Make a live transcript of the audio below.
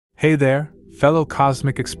Hey there, fellow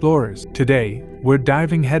cosmic explorers. Today, we're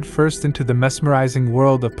diving headfirst into the mesmerizing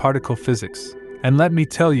world of particle physics. And let me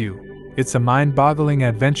tell you, it's a mind-boggling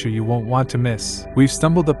adventure you won't want to miss. We've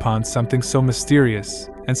stumbled upon something so mysterious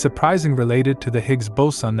and surprising related to the Higgs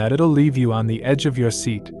boson that it'll leave you on the edge of your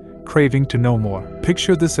seat, craving to know more.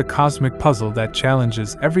 Picture this: a cosmic puzzle that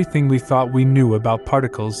challenges everything we thought we knew about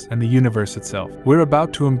particles and the universe itself. We're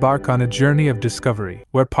about to embark on a journey of discovery,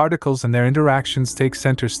 where particles and their interactions take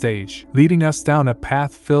center stage, leading us down a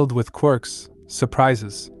path filled with quirks,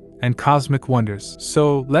 surprises, and cosmic wonders.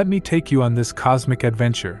 So, let me take you on this cosmic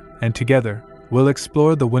adventure, and together, we'll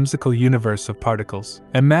explore the whimsical universe of particles.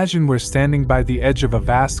 Imagine we're standing by the edge of a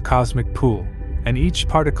vast cosmic pool, and each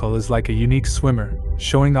particle is like a unique swimmer,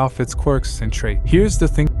 showing off its quirks and traits. Here's the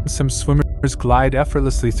thing: some swimmers glide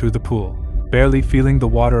effortlessly through the pool, barely feeling the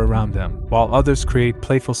water around them, while others create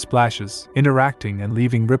playful splashes, interacting and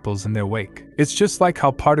leaving ripples in their wake. It's just like how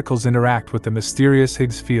particles interact with the mysterious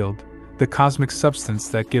Higgs field, the cosmic substance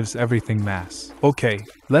that gives everything mass. Okay,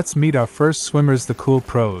 let's meet our first swimmers, the cool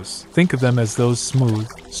pros. Think of them as those smooth,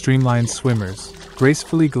 streamlined swimmers,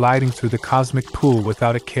 gracefully gliding through the cosmic pool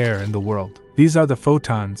without a care in the world. These are the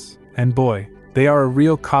photons, and boy, they are a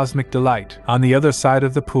real cosmic delight. On the other side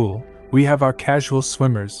of the pool, we have our casual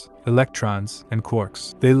swimmers, electrons and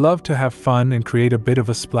quarks. They love to have fun and create a bit of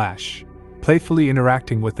a splash, playfully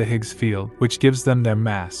interacting with the Higgs field, which gives them their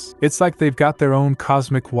mass. It's like they've got their own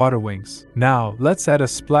cosmic water wings. Now, let's add a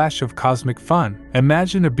splash of cosmic fun.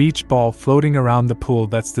 Imagine a beach ball floating around the pool.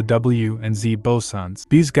 That's the W and Z bosons.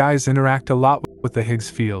 These guys interact a lot with the Higgs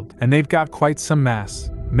field, and they've got quite some mass,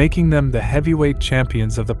 making them the heavyweight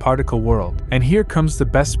champions of the particle world. And here comes the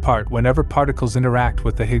best part: whenever particles interact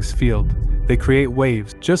with the Higgs field, they create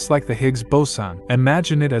waves, just like the Higgs boson.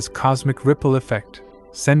 Imagine it as cosmic ripple effect,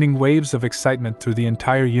 sending waves of excitement through the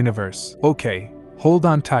entire universe. Okay, hold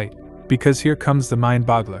on tight, because here comes the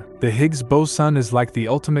mind-boggler. The Higgs boson is like the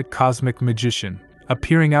ultimate cosmic magician,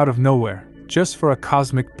 appearing out of nowhere, just for a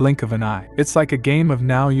cosmic blink of an eye. It's like a game of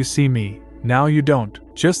now you see me, now you don't.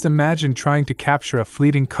 Just imagine trying to capture a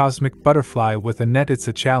fleeting cosmic butterfly with a net. It's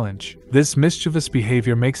a challenge. This mischievous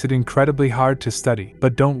behavior makes it incredibly hard to study.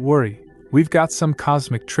 But don't worry, we've got some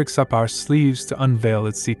cosmic tricks up our sleeves to unveil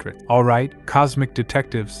its secret. Alright, cosmic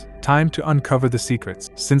detectives, time to uncover the secrets.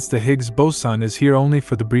 Since the Higgs boson is here only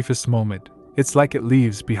for the briefest moment, it's like it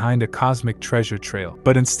leaves behind a cosmic treasure trail.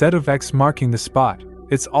 But instead of X marking the spot,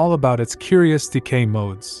 it's all about its curious decay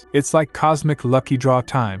modes. It's like cosmic lucky draw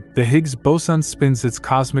time. The Higgs boson spins its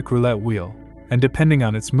cosmic roulette wheel, and depending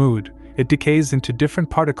on its mood, it decays into different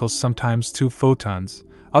particles, sometimes 2 photons,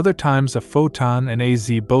 other times a photon and a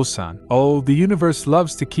Z boson. Oh, the universe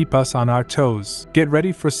loves to keep us on our toes. Get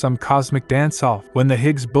ready for some cosmic dance-off. When the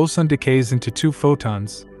Higgs boson decays into 2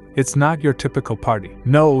 photons, it's not your typical party.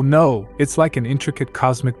 No, it's like an intricate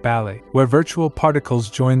cosmic ballet, where virtual particles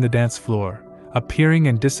join the dance floor, appearing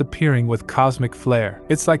and disappearing with cosmic flair.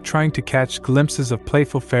 It's like trying to catch glimpses of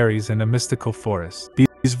playful fairies in a mystical forest.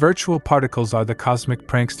 These virtual particles are the cosmic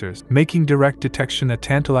pranksters, making direct detection a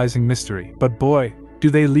tantalizing mystery. But boy, do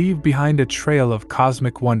they leave behind a trail of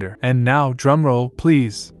cosmic wonder. And now, drumroll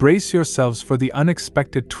please, brace yourselves for the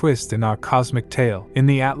unexpected twist in our cosmic tale. In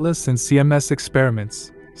the Atlas and CMS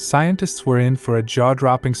experiments, scientists were in for a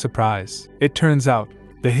jaw-dropping surprise. It turns out,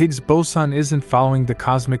 the Higgs boson isn't following the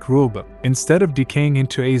cosmic rulebook. Instead of decaying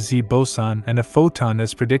into a Z boson and a photon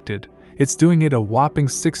as predicted, it's doing it a whopping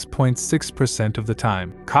 6.6% of the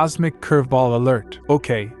time. Cosmic curveball alert.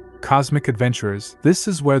 Okay, cosmic adventurers, this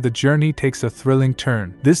is where the journey takes a thrilling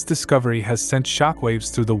turn. This discovery has sent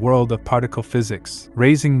shockwaves through the world of particle physics,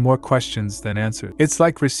 raising more questions than answers. It's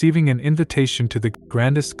like receiving an invitation to the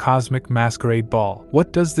grandest cosmic masquerade ball.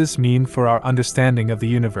 What does this mean for our understanding of the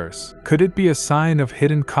universe? Could it be a sign of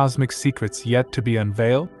hidden cosmic secrets yet to be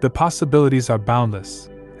unveiled? The possibilities are boundless,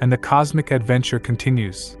 and the cosmic adventure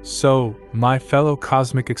continues. So, my fellow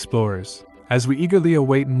cosmic explorers, as we eagerly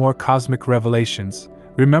await more cosmic revelations,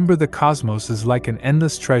 remember, the cosmos is like an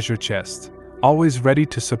endless treasure chest, always ready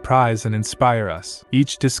to surprise and inspire us.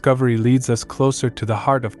 Each discovery leads us closer to the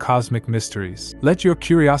heart of cosmic mysteries. Let your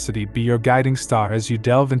curiosity be your guiding star as you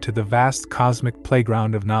delve into the vast cosmic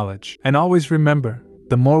playground of knowledge. And always remember,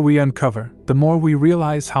 the more we uncover, the more we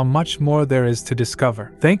realize how much more there is to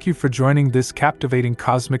discover. Thank you for joining this captivating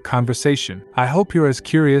cosmic conversation. I hope you're as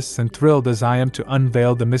curious and thrilled as I am to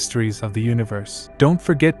unveil the mysteries of the universe. Don't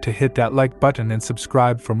forget to hit that like button and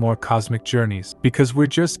subscribe for more cosmic journeys, because we're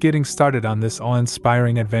just getting started on this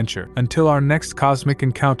awe-inspiring adventure. Until our next cosmic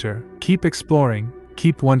encounter, keep exploring,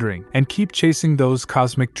 Keep wondering and keep chasing those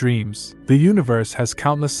cosmic dreams. The universe has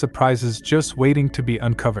countless surprises just waiting to be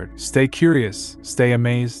uncovered. Stay curious, stay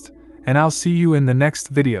amazed, and I'll see you in the next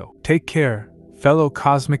video. Take care, fellow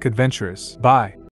cosmic adventurers. Bye.